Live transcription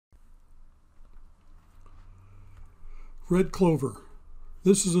Red clover.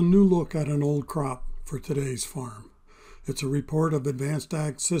 This is a new look at an old crop for today's farm. It's a report of Advanced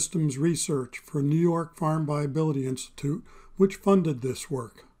Ag Systems Research for New York Farm Viability Institute, which funded this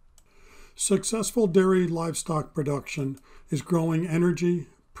work. Successful dairy livestock production is growing energy,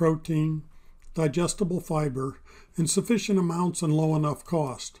 protein, digestible fiber in sufficient amounts and low enough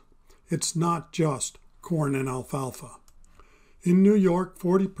cost. It's not just corn and alfalfa. In New York,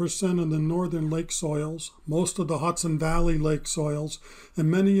 40% of the northern lake soils, most of the Hudson Valley lake soils,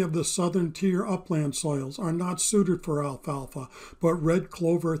 and many of the southern tier upland soils are not suited for alfalfa, but red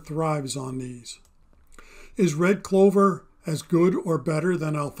clover thrives on these. Is red clover as good or better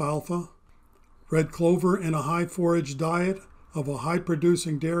than alfalfa? Red clover in a high forage diet of a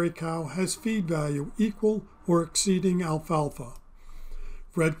high-producing dairy cow has feed value equal or exceeding alfalfa.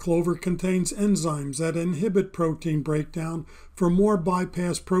 Red clover contains enzymes that inhibit protein breakdown for more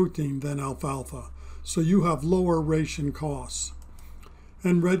bypass protein than alfalfa, so you have lower ration costs.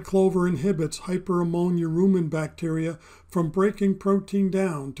 And red clover inhibits hyperammonia rumen bacteria from breaking protein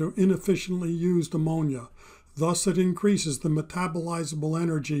down to inefficiently used ammonia. Thus, it increases the metabolizable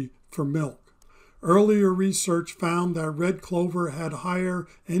energy for milk. Earlier research found that red clover had higher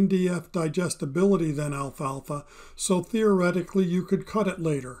NDF digestibility than alfalfa, so theoretically you could cut it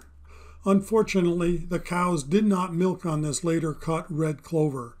later. Unfortunately, the cows did not milk on this later cut red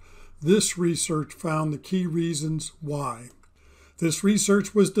clover. This research found the key reasons why. This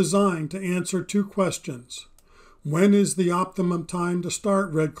research was designed to answer two questions. When is the optimum time to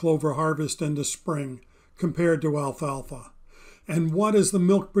start red clover harvest in the spring compared to alfalfa? And what is the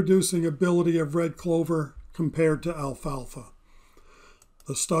milk-producing ability of red clover compared to alfalfa?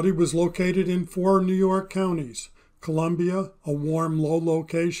 The study was located in 4 New York counties: Columbia, a warm, low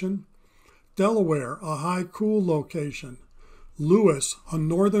location; Delaware, a high, cool location; Lewis, a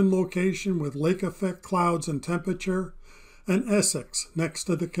northern location with lake effect clouds and temperature; and Essex, next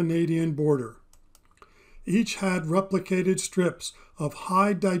to the Canadian border. Each had replicated strips of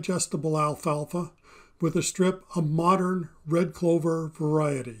high digestible alfalfa with a strip of modern red clover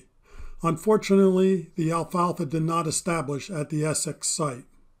variety. Unfortunately, the alfalfa did not establish at the Essex site.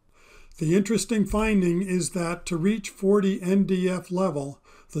 The interesting finding is that to reach 40 NDF level,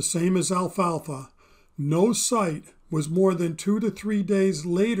 the same as alfalfa, no site was more than 2 to 3 days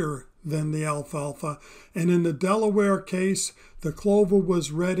later than the alfalfa, and in the Delaware case, the clover was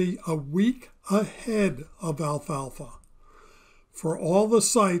ready a week ahead of alfalfa. For all the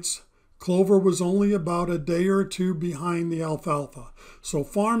sites, clover was only about a day or two behind the alfalfa, so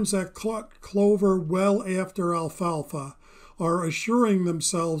farms that cut clover well after alfalfa are assuring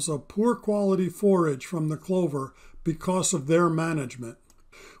themselves of poor quality forage from the clover because of their management.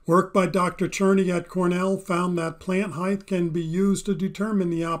 Work by Dr. Cherney at Cornell found that plant height can be used to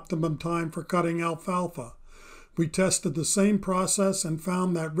determine the optimum time for cutting alfalfa. We tested the same process and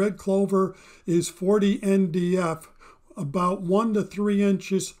found that red clover is 40 NDF, about 1 to 3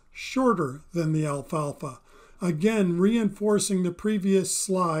 inches shorter than the alfalfa, again reinforcing the previous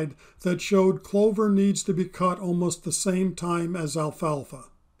slide that showed clover needs to be cut almost the same time as alfalfa.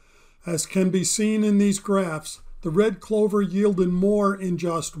 As can be seen in these graphs, the red clover yielded more in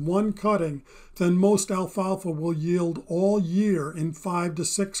just one cutting than most alfalfa will yield all year in 5 to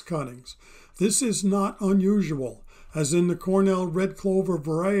 6 cuttings. This is not unusual, as in the Cornell red clover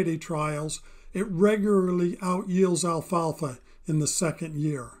variety trials, it regularly out-yields alfalfa in the second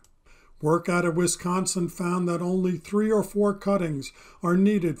year. Work out of Wisconsin found that only 3 or 4 cuttings are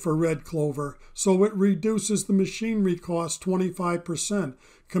needed for red clover, so it reduces the machinery cost 25%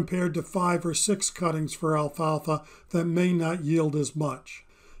 compared to 5 or 6 cuttings for alfalfa that may not yield as much.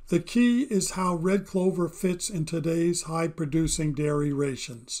 The key is how red clover fits in today's high-producing dairy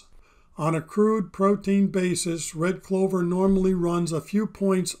rations. On a crude protein basis, red clover normally runs a few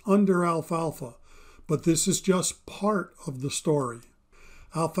points under alfalfa, but this is just part of the story.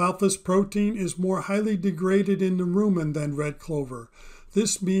 Alfalfa's protein is more highly degraded in the rumen than red clover.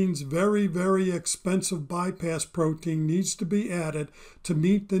 This means very, very expensive bypass protein needs to be added to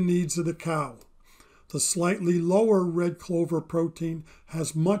meet the needs of the cow. The slightly lower red clover protein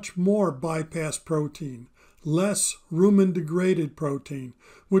has much more bypass protein, less rumen-degraded protein,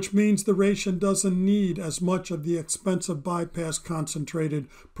 which means the ration doesn't need as much of the expensive bypass concentrated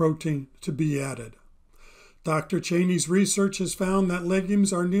protein to be added. Dr. Cheney's research has found that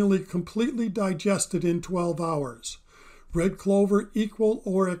legumes are nearly completely digested in 12 hours. Red clover equal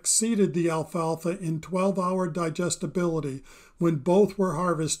or exceeded the alfalfa in 12-hour digestibility when both were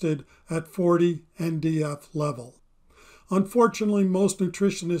harvested at 40 NDF level. Unfortunately, most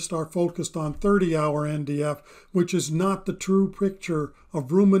nutritionists are focused on 30-hour NDF, which is not the true picture of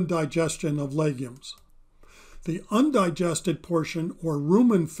rumen digestion of legumes. The undigested portion, or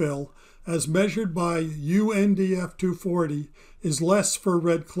rumen fill, as measured by UNDF 240, is less for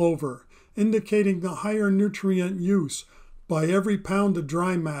red clover, indicating the higher nutrient use by every pound of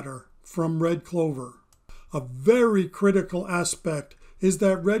dry matter from red clover. A very critical aspect is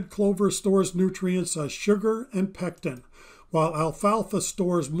that red clover stores nutrients as sugar and pectin, while alfalfa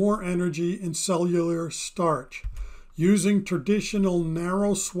stores more energy in cellular starch. Using traditional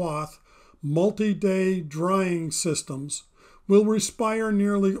narrow swath, multi-day drying systems will respire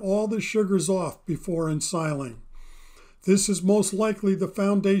nearly all the sugars off before ensiling. This is most likely the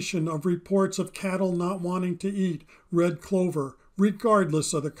foundation of reports of cattle not wanting to eat red clover,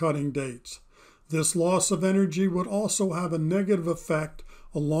 regardless of the cutting dates. This loss of energy would also have a negative effect,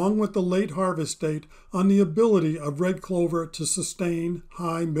 along with the late harvest date, on the ability of red clover to sustain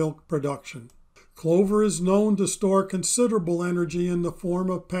high milk production. Clover is known to store considerable energy in the form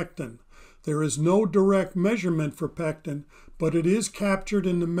of pectin. There is no direct measurement for pectin, but it is captured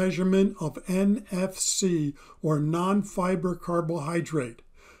in the measurement of NFC, or non-fiber carbohydrate.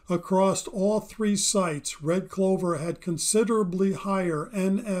 Across all three sites, red clover had considerably higher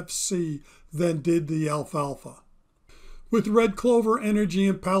NFC than did the alfalfa. With red clover, energy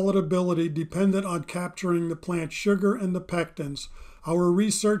and palatability dependent on capturing the plant sugar and the pectins, our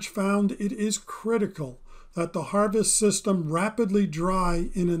research found it is critical that the harvest system rapidly dry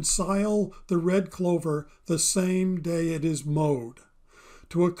and ensile the red clover the same day it is mowed.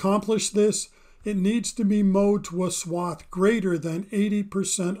 To accomplish this, it needs to be mowed to a swath greater than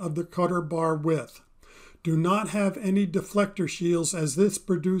 80% of the cutter bar width. Do not have any deflector shields, as this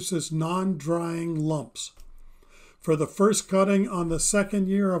produces non-drying lumps. For the first cutting on the second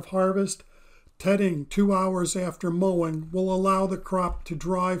year of harvest, tedding 2 hours after mowing will allow the crop to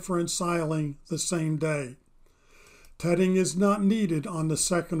dry for ensiling the same day. Tedding is not needed on the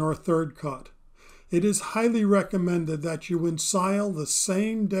second or third cut. It is highly recommended that you ensile the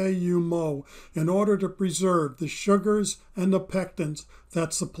same day you mow in order to preserve the sugars and the pectins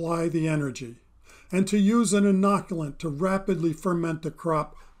that supply the energy, and to use an inoculant to rapidly ferment the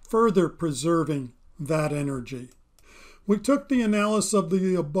crop, further preserving that energy. We took the analysis of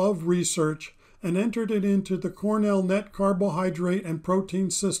the above research and entered it into the Cornell Net Carbohydrate and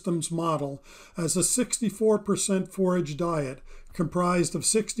Protein Systems model as a 64% forage diet comprised of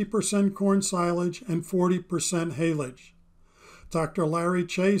 60% corn silage and 40% haylage. Dr. Larry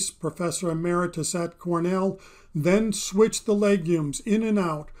Chase, Professor Emeritus at Cornell, then switched the legumes in and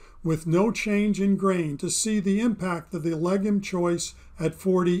out with no change in grain to see the impact of the legume choice at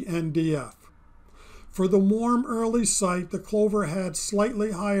 40 NDF. For the warm early site, the clover had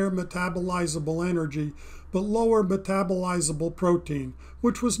slightly higher metabolizable energy, but lower metabolizable protein,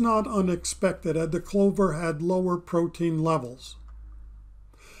 which was not unexpected as the clover had lower protein levels.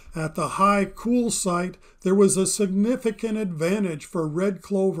 At the high cool site, there was a significant advantage for red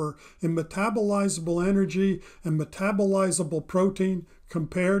clover in metabolizable energy and metabolizable protein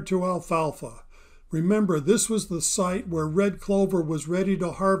compared to alfalfa. Remember, this was the site where red clover was ready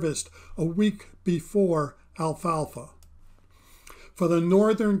to harvest a week before alfalfa. For the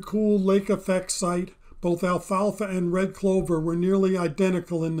northern cool lake effect site, both alfalfa and red clover were nearly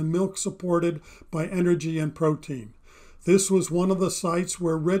identical in the milk supported by energy and protein. This was one of the sites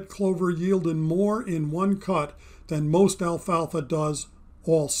where red clover yielded more in one cut than most alfalfa does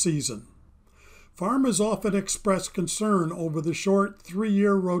all season. Farmers often express concern over the short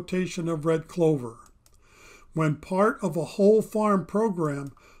 3-year rotation of red clover. When part of a whole farm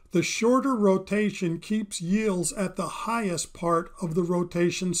program, the shorter rotation keeps yields at the highest part of the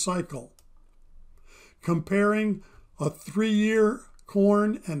rotation cycle. Comparing a 3-year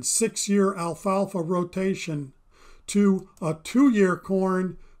corn and 6-year alfalfa rotation to a 2-year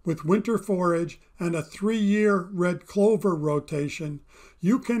corn with winter forage and a 3-year red clover rotation,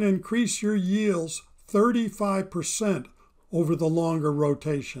 you can increase your yields 35% over the longer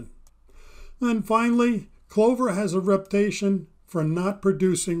rotation. Then finally, clover has a reputation for not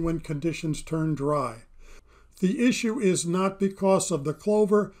producing when conditions turn dry. The issue is not because of the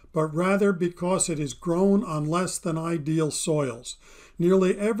clover, but rather because it is grown on less than ideal soils.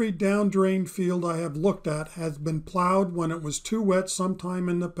 Nearly every down-drained field I have looked at has been plowed when it was too wet sometime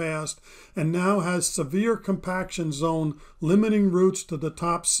in the past and now has severe compaction zone limiting roots to the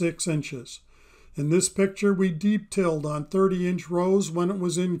top 6 inches. In this picture, we deep-tilled on 30-inch rows when it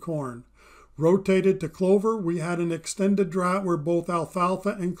was in corn. Rotated to clover, we had an extended drought where both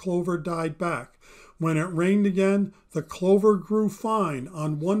alfalfa and clover died back. When it rained again, the clover grew fine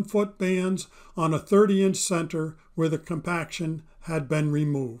on 1-foot bands on a 30-inch center where the compaction had been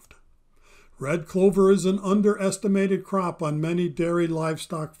removed. Red clover is an underestimated crop on many dairy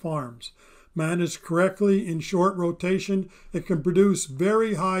livestock farms. Managed correctly in short rotation, it can produce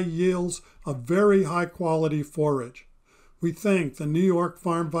very high yields of very high quality forage. We thank the New York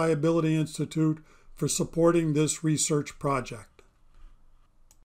Farm Viability Institute for supporting this research project.